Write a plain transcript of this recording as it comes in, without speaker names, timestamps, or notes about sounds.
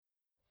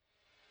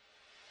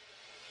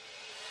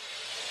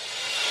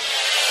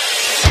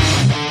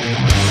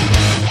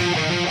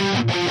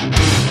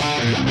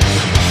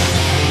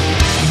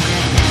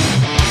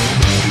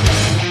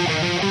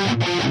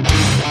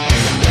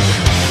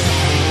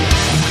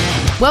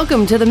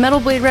Welcome to the Metal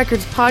Blade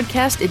Records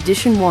Podcast,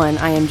 Edition 1.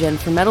 I am Jen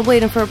from Metal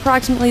Blade, and for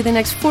approximately the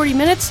next 40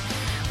 minutes,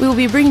 we will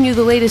be bringing you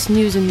the latest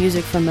news and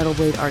music from Metal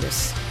Blade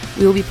artists.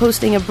 We will be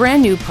posting a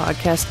brand new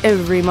podcast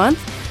every month,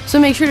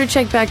 so make sure to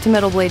check back to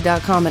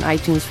metalblade.com and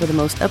iTunes for the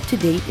most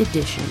up-to-date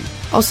edition.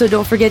 Also,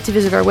 don't forget to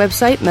visit our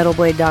website,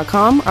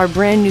 metalblade.com, our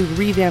brand new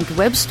revamped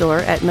web store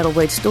at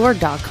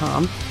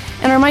metalbladestore.com,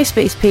 and our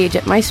MySpace page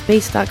at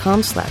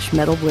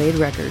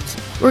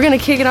myspace.com/metalbladerecords. We're going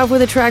to kick it off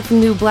with a track from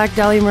the new Black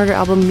Dahlia Murder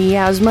album,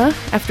 Miasma,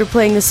 after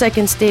playing the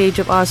second stage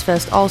of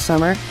Ozfest all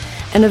summer,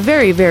 and a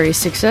very, very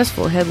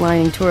successful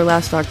headlining tour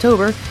last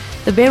October.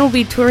 The band will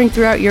be touring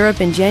throughout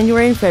Europe in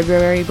January and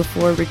February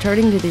before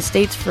returning to the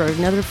States for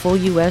another full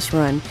US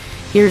run.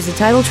 Here's the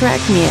title track,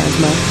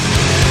 Miasma.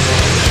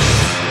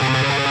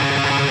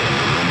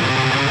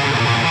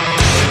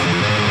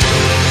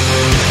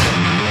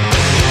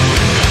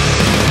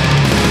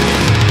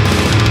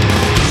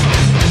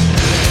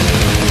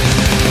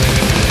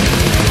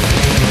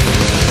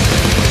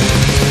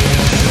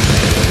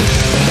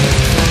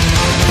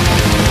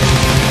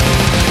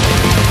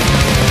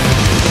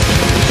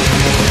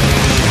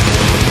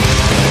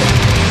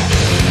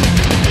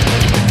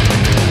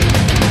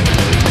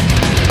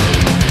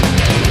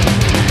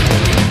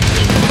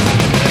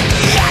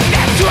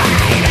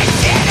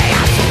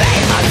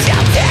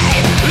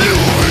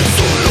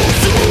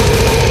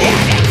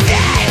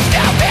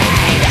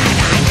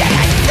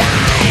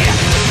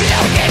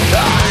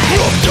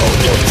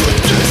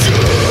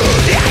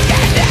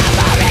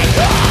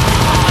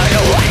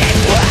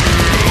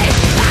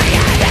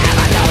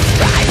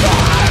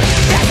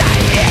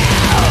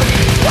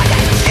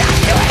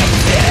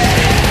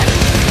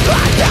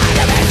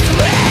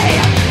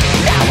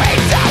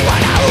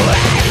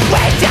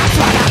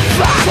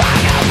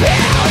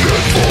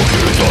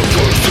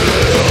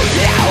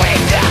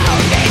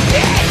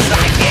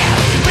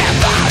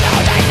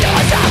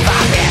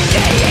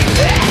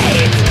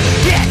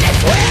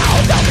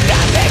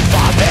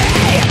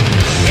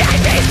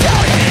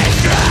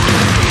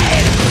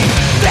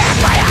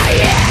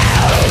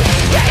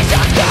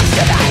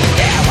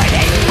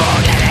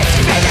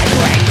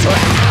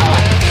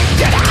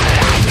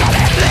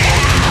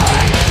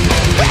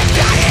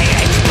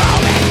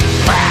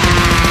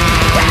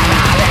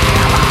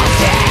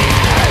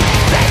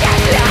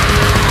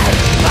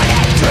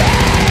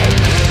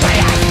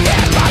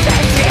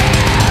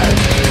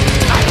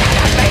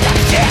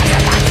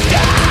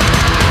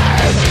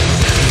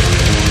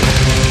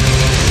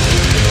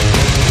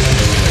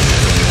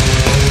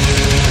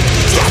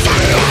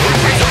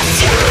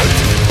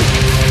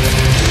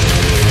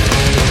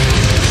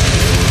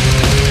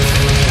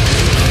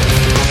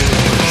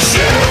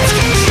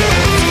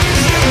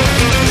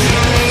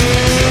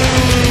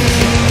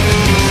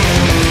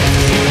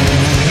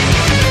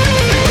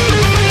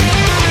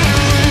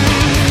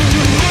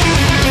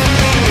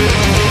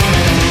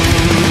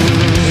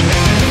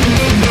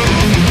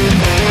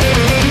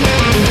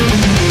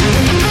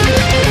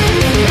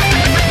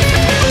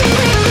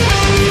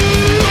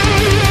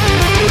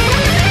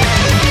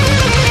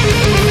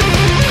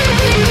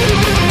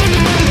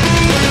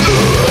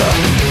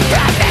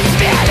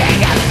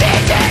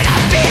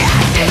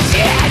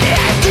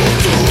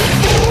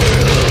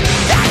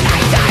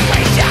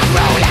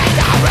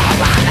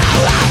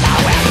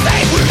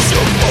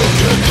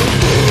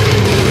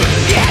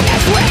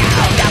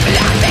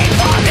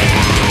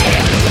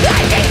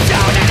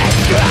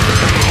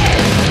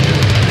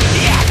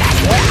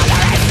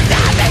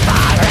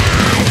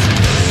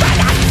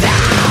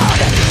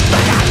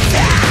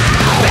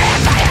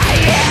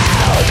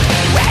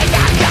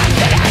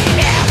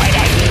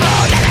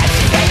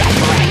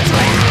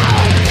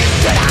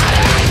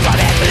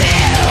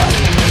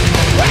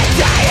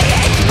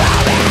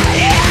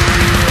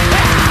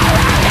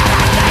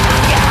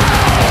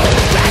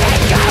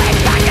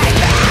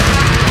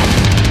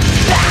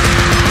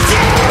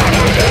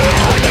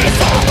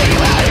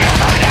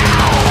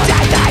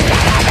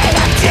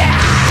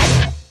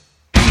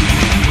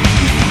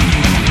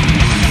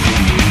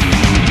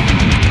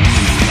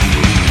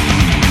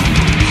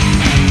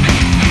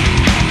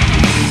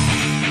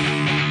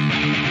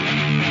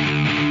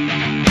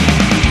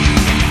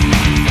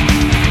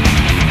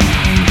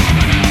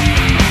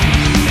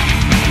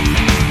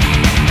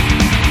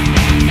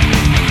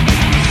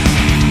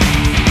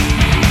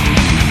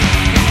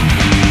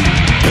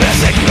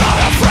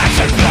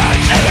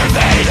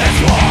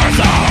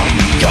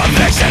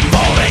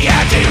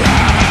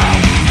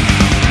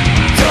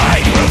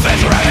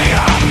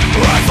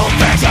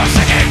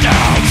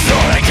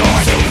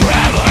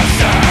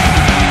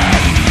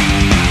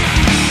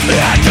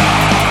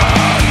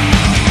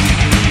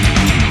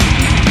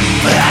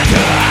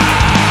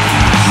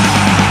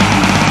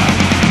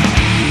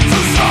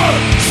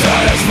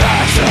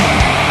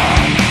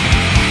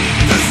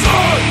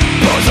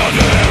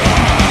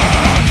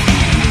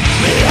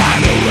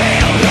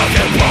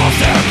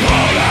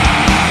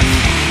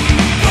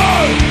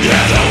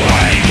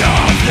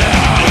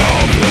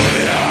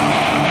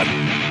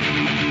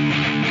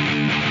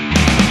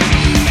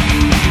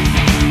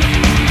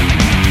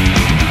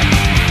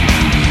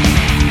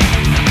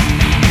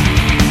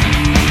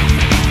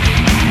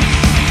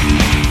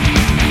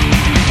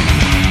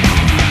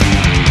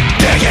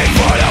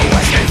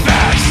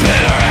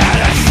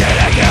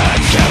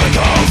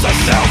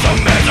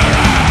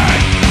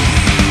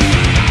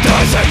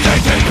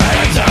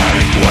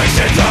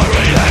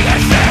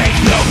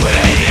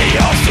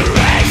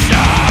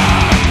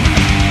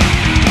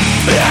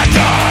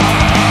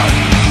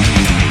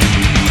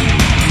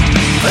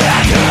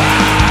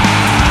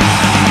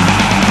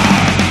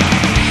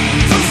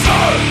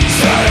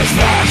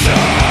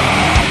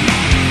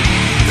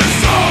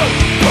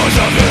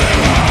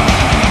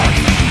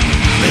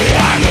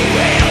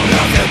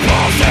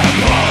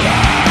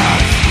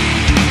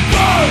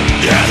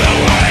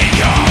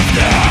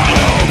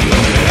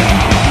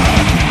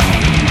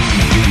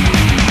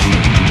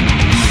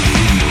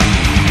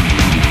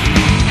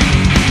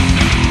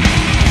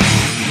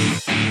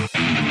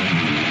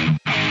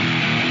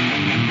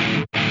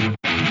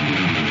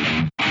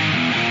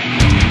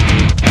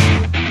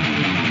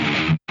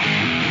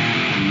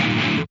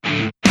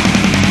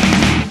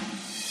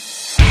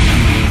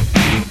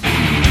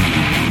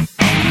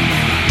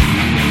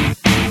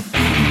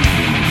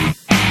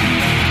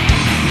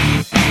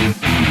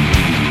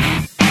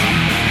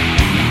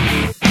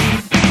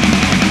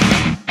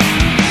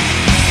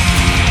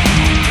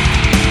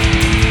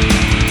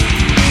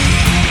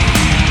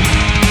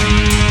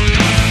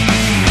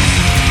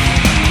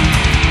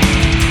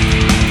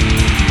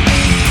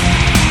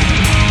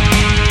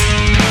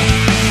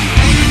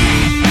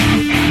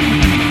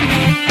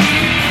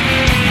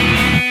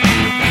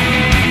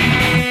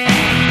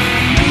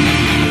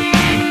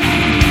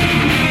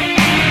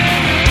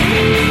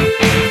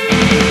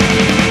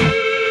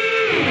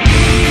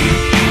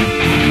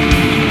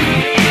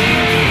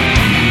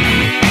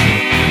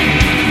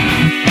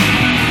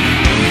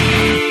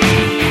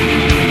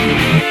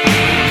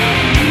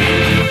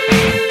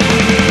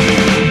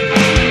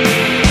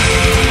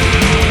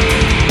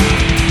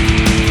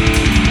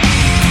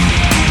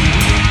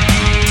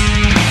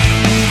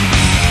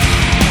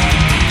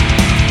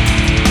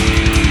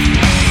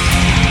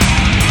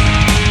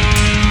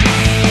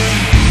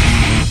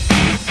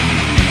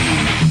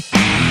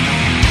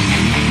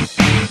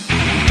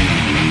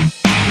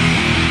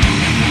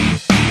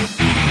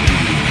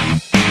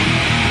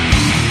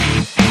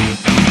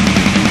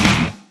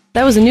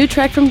 That was a new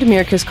track from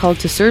Demirkus called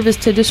To Serve Is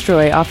To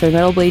Destroy off their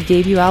Metal Blade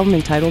debut album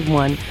entitled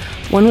One.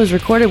 One was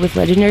recorded with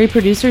legendary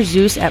producer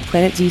Zeus at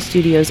Planet Z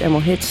Studios and will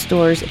hit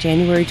stores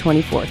January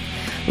 24th.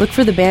 Look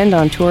for the band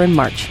on tour in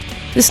March.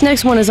 This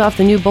next one is off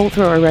the new Bolt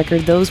Thrower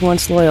record, Those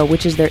Once Loyal,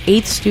 which is their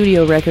 8th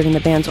studio record in the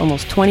band's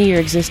almost 20-year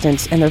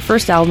existence and their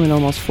first album in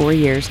almost 4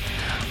 years.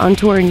 On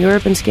tour in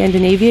Europe and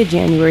Scandinavia,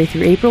 January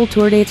through April,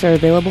 tour dates are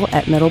available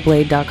at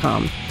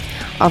metalblade.com.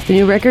 Off the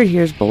new record,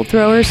 here's Bolt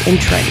Throwers,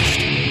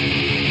 Entrenched.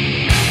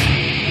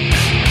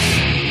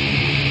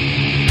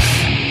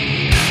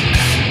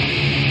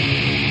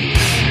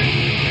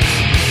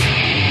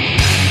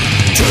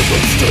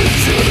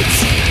 Demonstrations,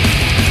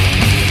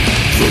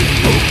 the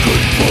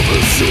broken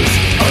promises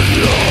and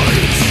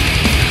lies.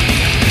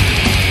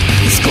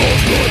 The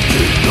scars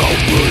lighting now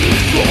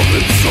burning from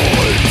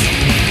inside.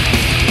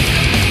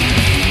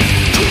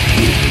 The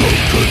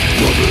broken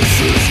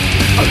promises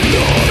and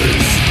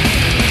lies.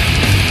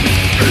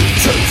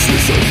 Intense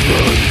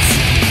resentment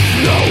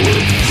now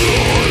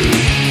implied.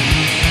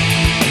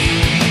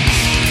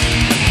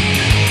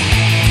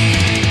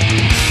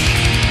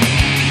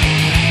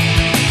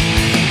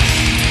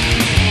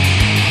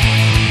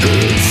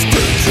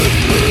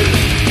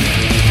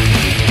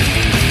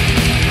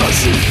 As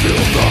you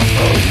feel the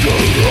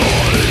anger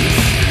rise,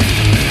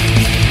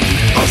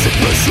 as the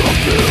pressure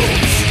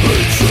builds,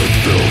 hatred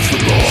fills the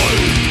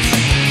mind.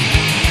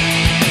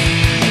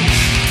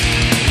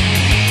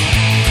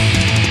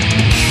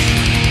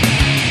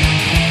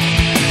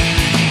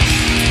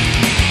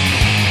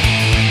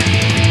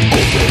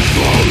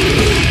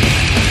 Overpowering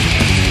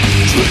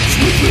drinks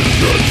within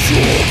the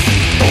jaws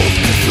of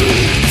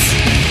defeat.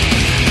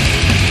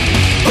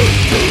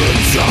 Under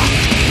attack,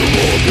 the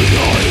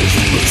organized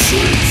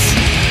retreats.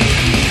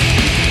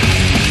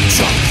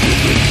 Trapped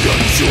within the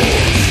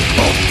jaws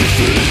of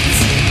defeat.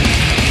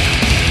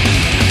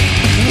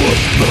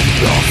 With the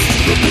past,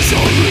 the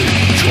misery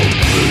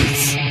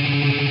completes.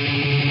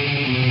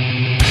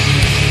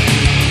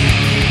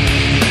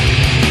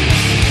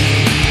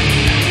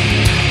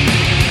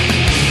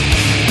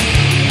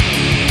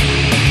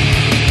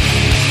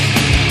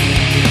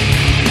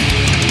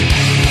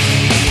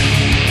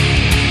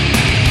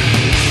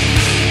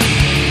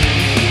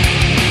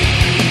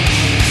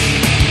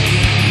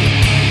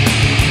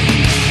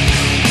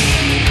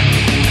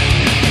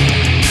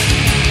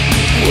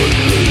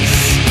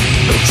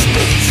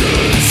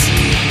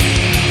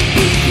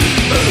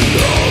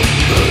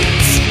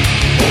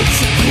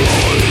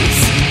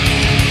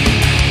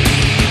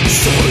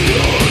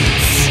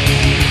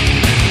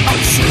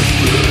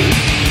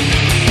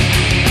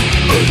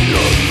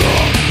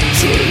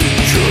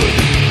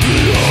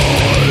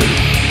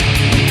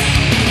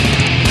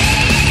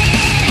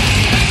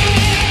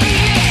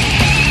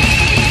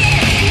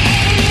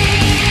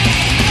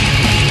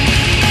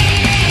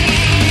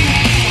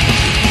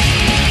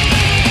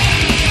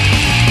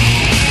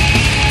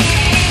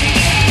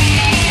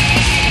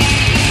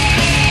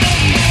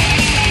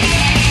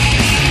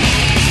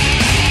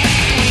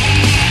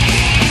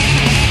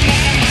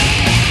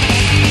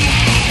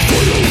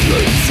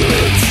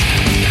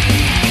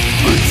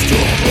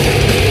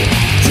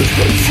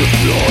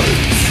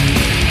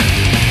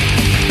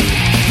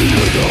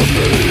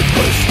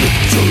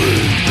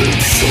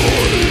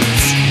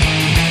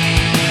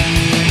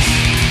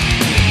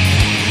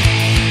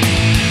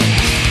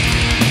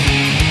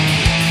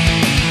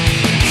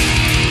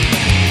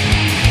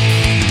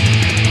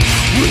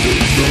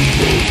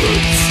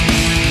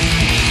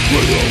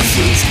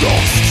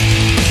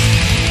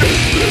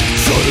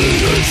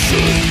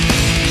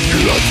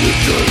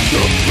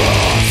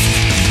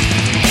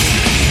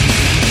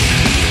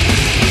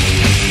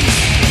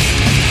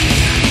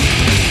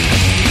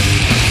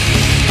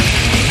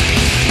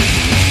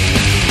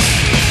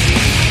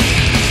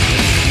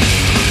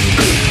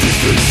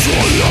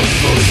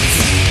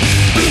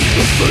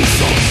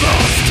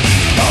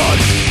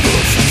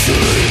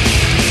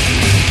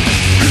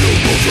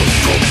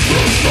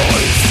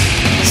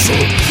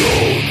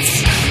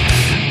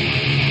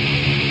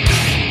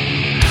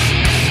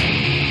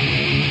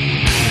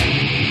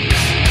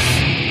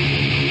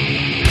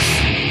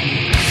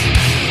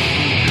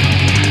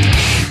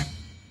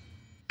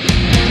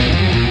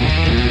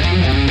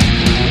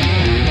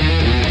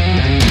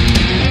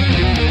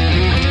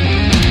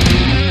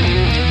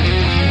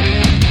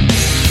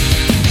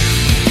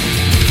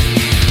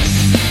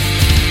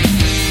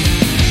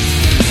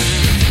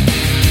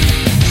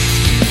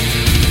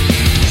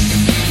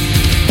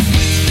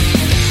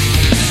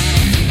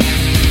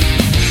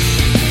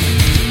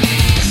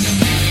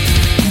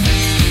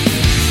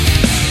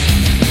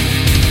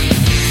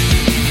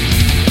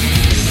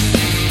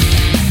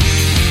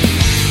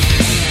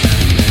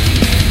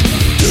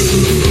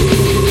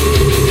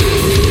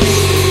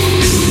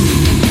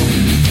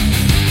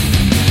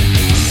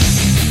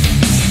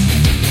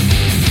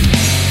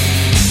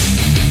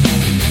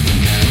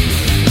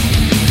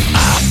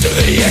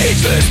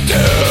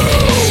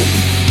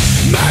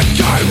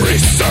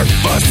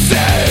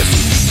 Resurfaces,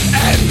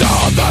 and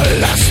all the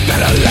lust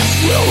that are left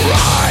will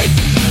ride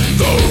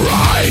the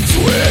rides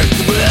with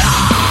blood.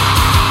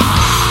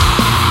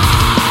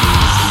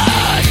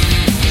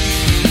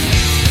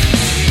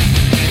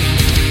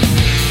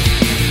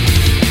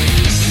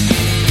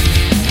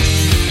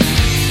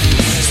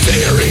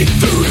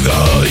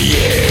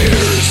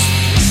 years.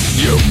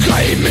 You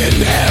claim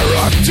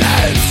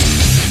inheritance.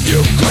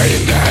 You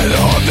claim that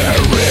all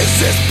there is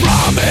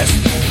promised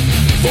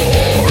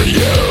for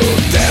you.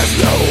 There's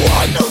no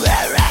one. No,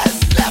 there has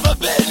never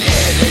been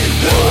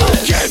anyone who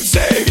can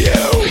save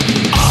you.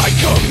 I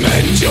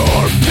commend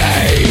your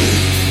pain.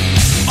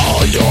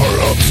 All your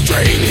hopes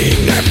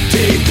draining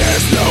empty.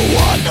 There's no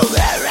one. No,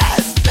 there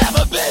has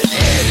never been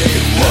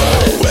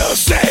anyone who will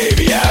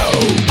save you.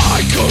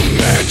 I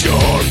commend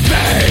your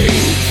pain.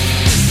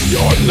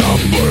 Your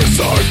numbers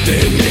are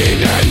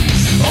thinning and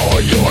all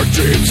your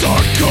dreams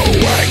are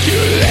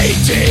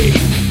coagulating.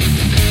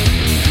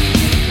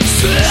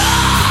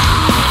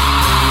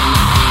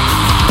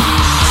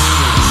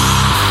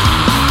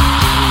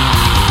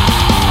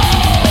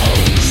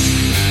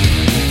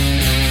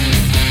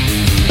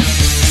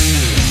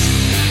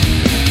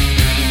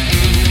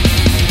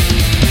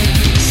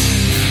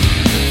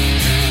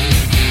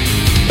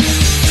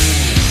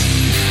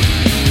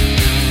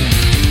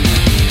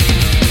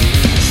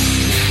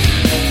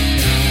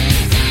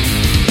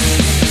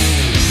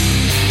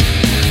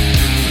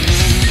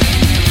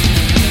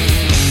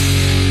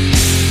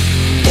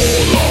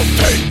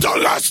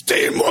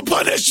 Team will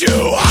punish you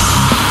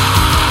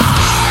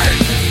hard.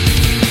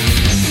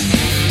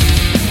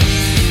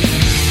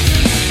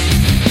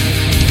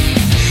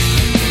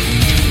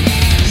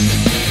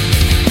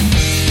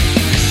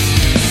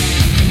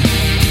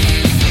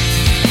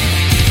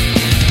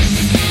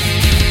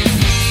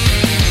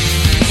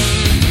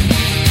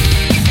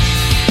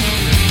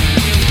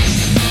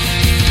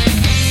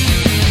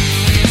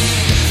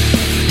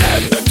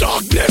 And the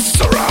darkness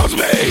surrounds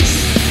me.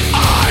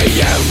 I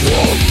am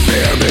wolf,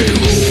 fear me,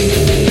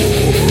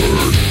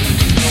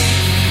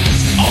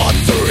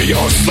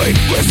 your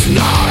sleepless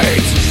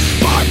nights.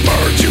 By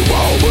bird you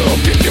all will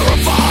be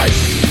purified.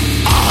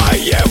 I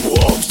am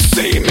wolf,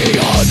 see me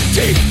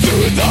hunting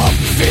through the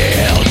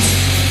fields.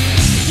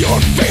 Your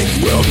faith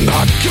will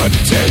not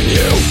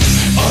continue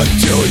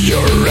until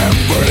your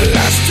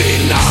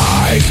everlasting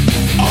eyes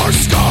are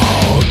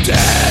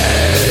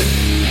scalded.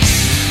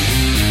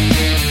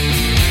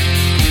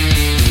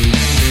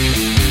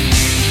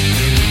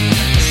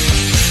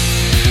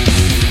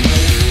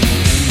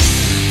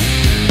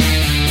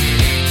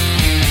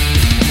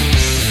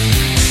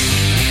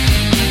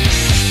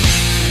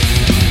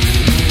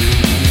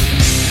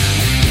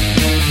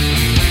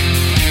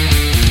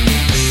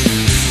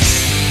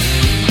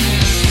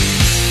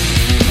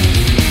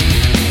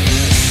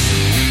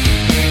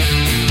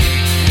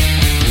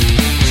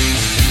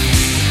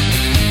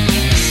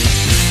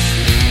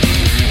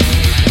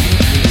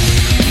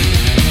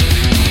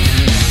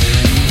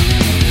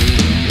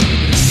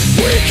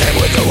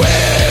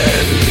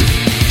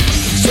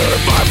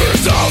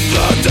 Survivors of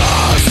the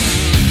dust.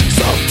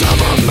 Sometime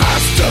a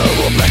master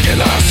will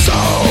beckon us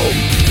home.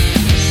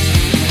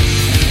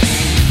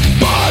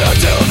 But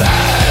until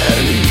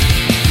then,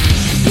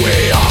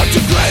 we are to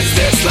cleanse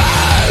this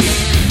land.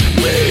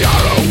 We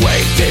are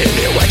awaiting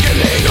the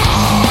awakening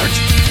heart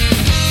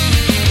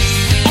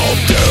of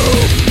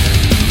doom.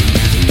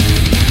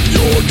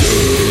 Your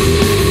doom.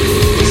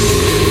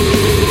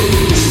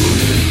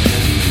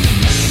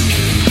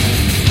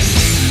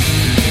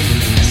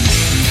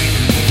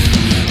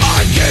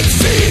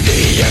 See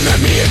the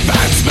enemy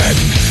advancement,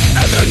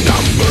 and the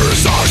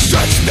numbers are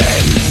stretched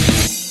thin.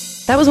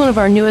 That was one of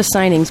our newest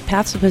signings,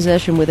 Paths of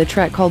Possession, with a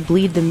track called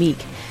Bleed the Meek.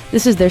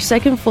 This is their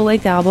second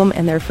full-length album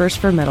and their first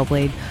for Metal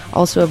Blade.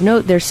 Also of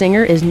note, their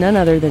singer is none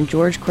other than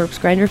George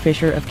Corpsegrinder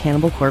Fisher of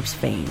Cannibal Corpse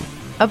fame.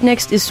 Up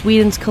next is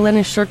Sweden's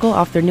Kalenish Circle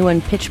off their new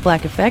one, Pitch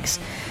Black Effects.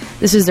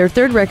 This is their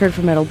third record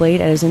for Metal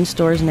Blade and is in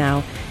stores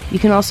now. You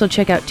can also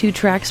check out 2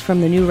 tracks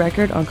from the new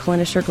record on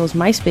Kalenish Circle's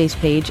MySpace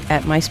page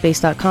at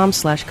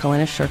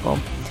myspace.com/Kalenish Circle.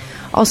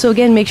 Also,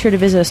 again, make sure to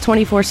visit us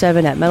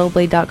 24/7 at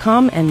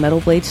metalblade.com and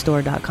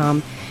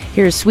metalbladestore.com.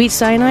 Here's Sweet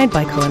Cyanide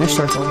by Kalenish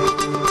Circle.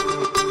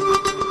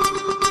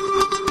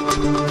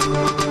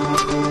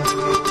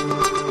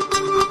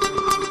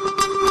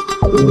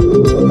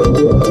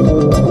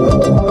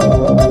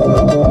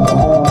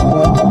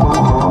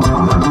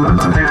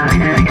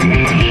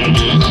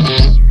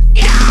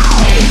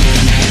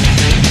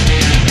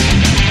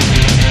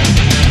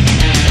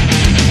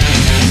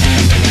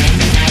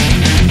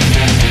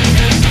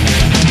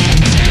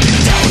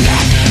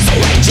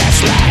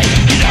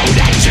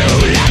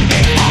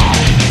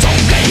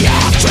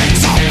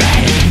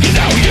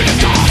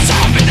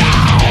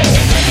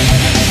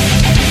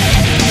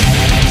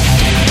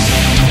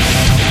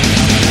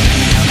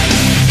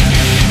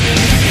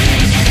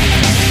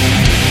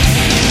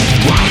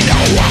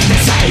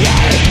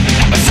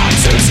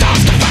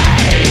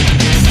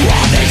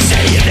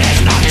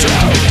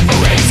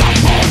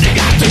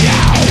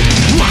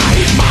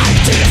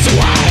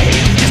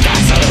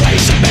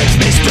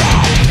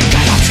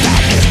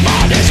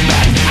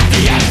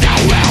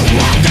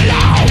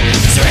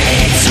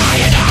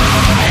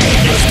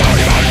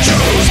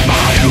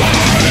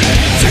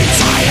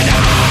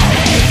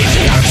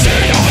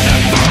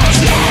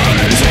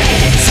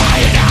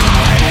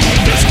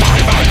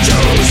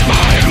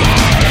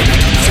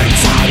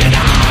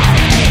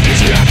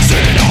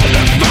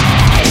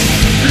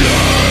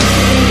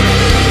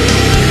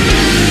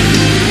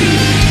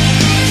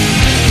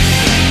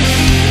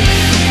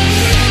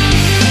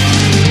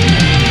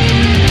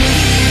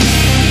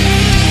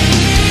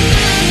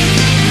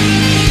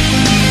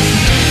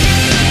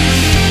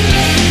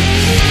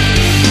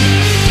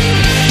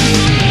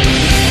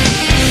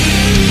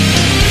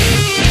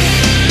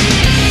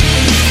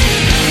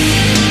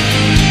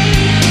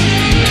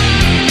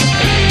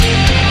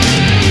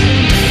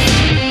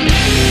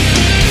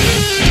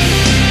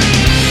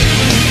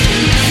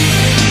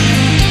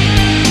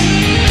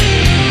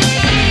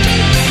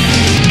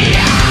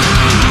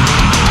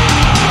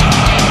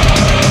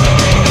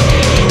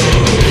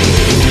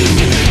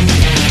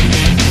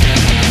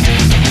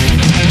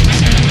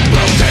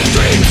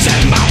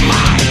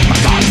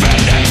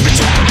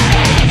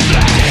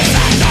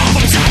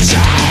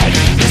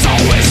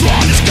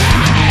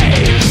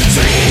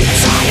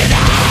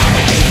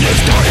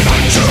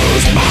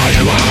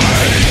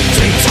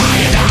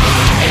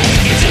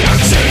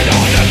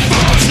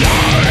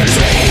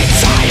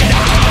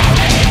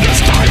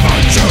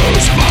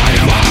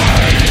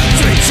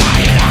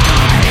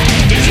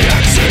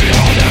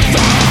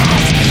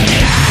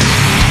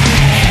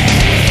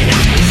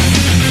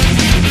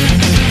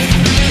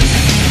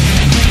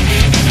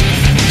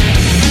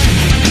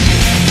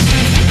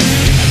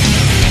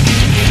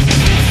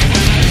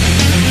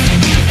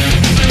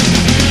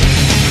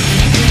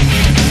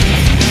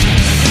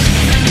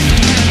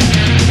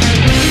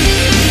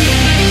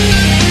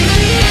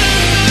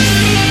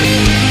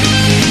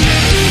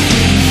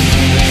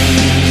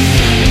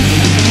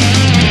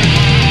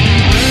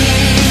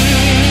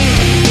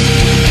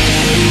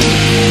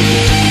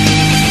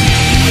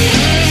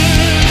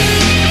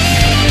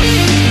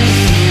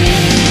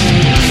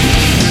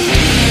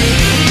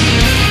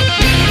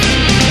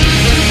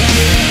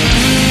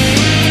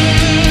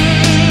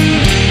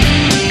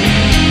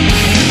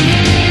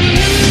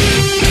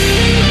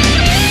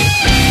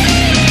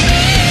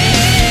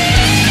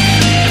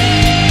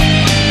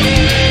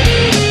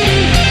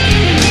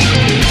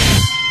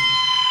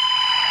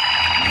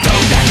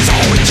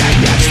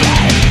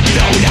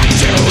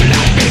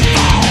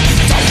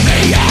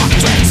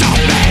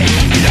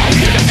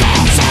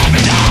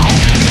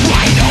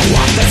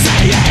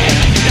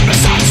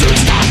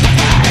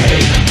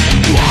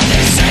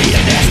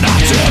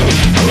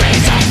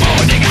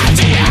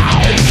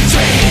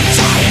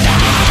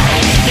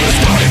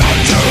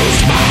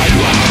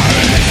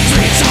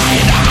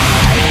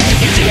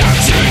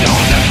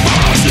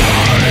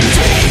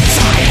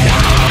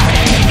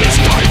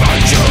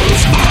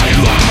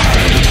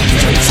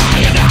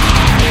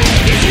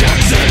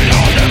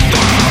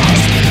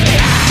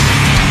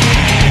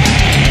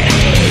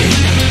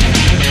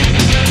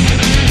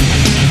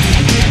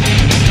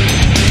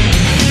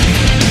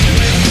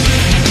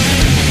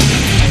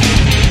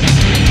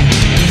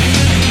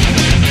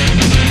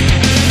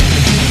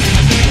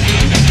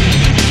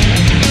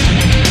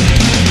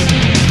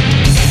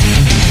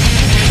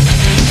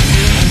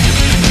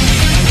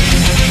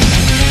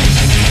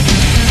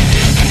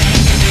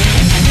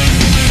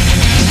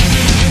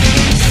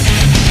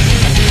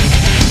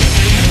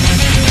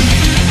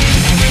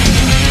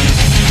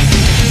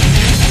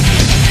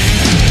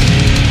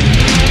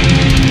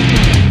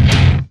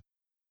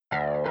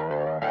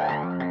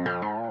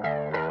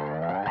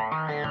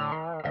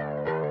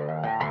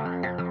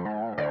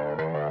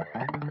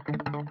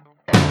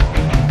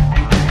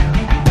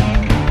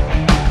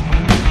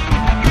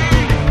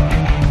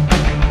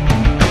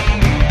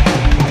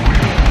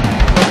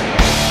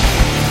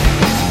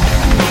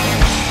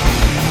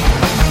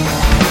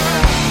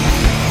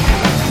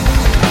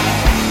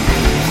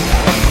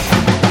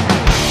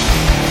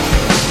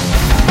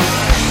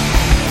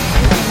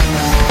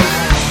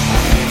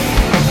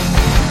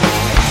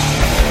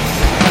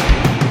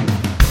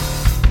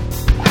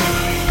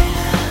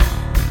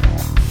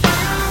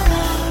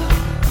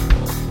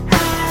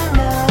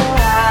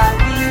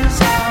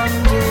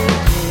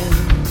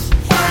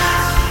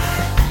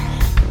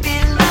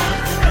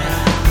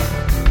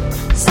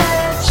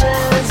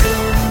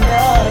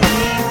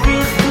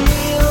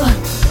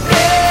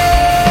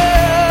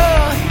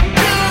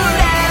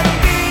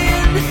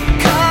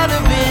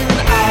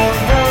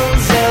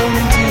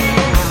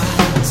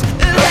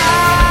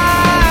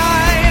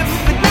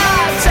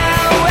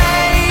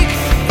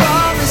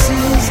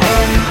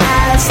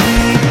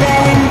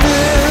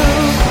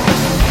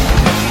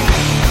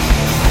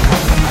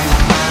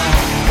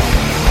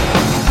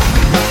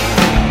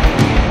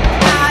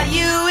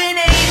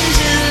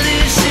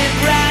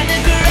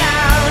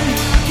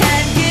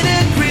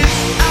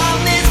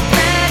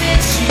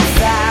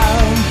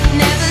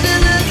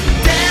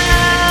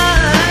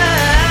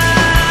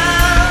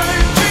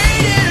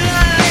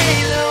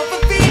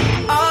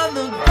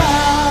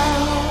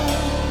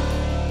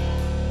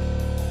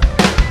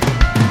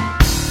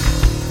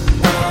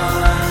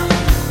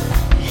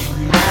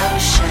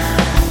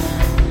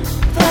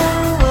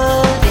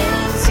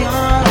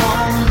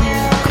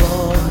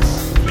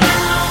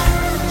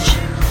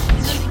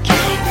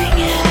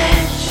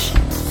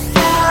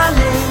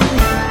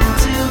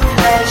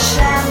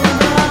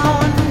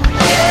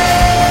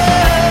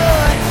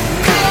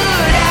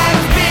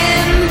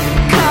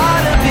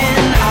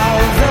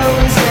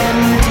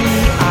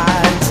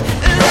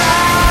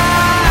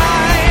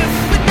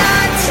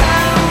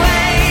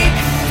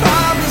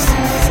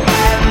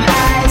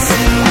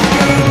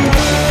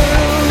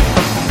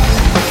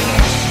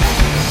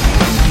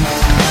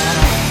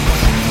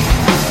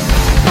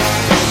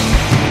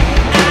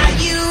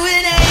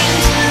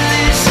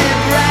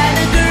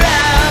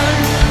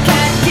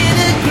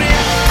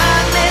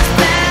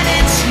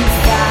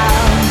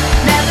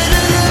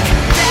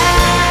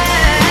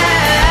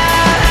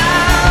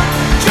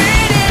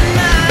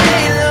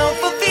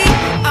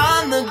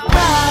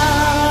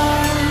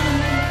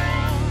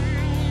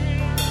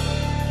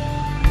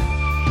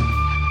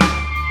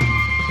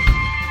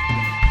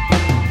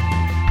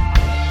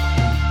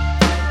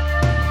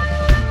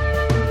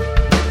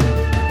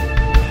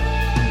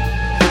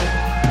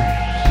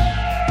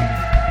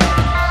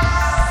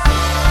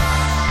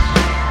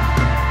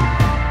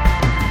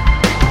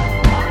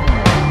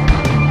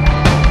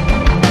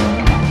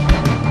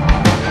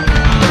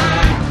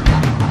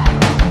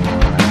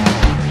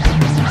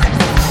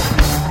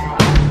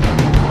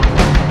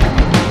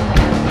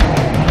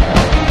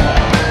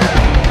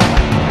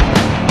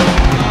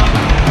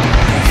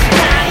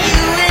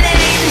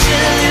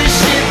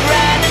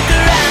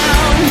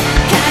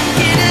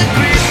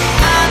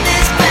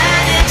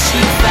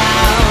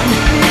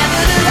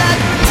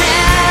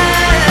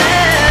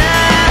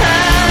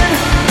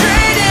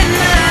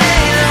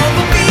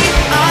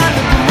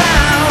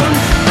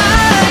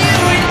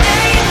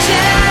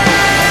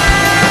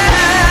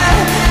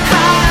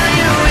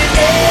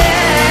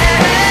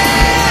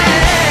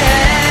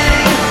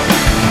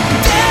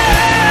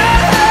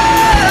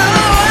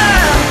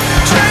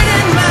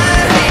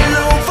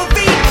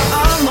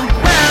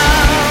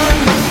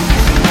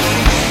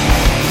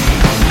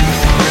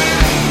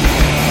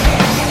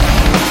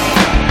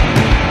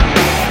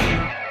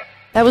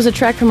 That was a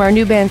track from our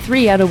new band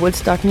 3 out of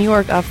Woodstock, New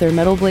York, off their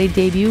Metal Blade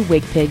debut,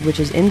 Wake Pig,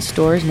 which is in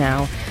stores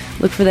now.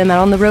 Look for them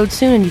out on the road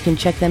soon, and you can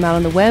check them out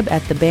on the web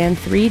at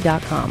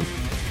theband3.com.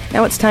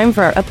 Now it's time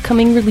for our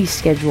upcoming release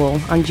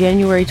schedule. On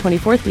January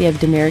 24th, we have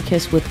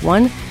Demericus with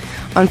One.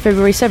 On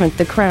February 7th,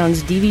 The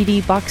Crown's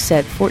DVD box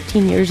set,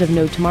 14 Years of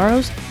No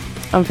Tomorrows.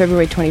 On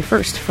February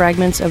 21st,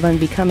 Fragments of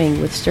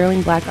Unbecoming with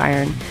Sterling Black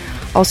Iron.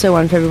 Also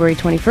on February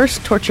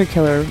 21st, Torture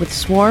Killer with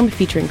Swarm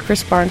featuring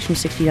Chris Barnes from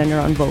 60 Under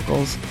on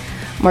vocals.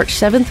 March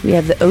 7th, we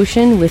have The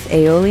Ocean with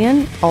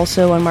Aeolian.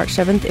 Also on March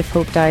 7th, If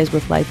Hope Dies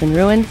with Life in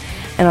Ruin.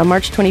 And on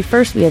March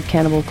 21st, we have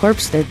Cannibal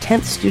Corpse, their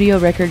 10th studio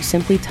record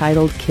simply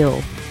titled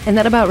Kill. And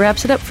that about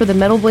wraps it up for the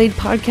Metal Blade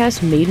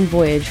Podcast Maiden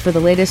Voyage. For the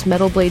latest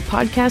Metal Blade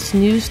podcast,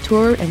 news,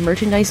 tour, and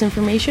merchandise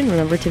information,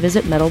 remember to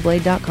visit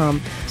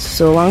metalblade.com.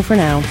 So long for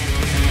now.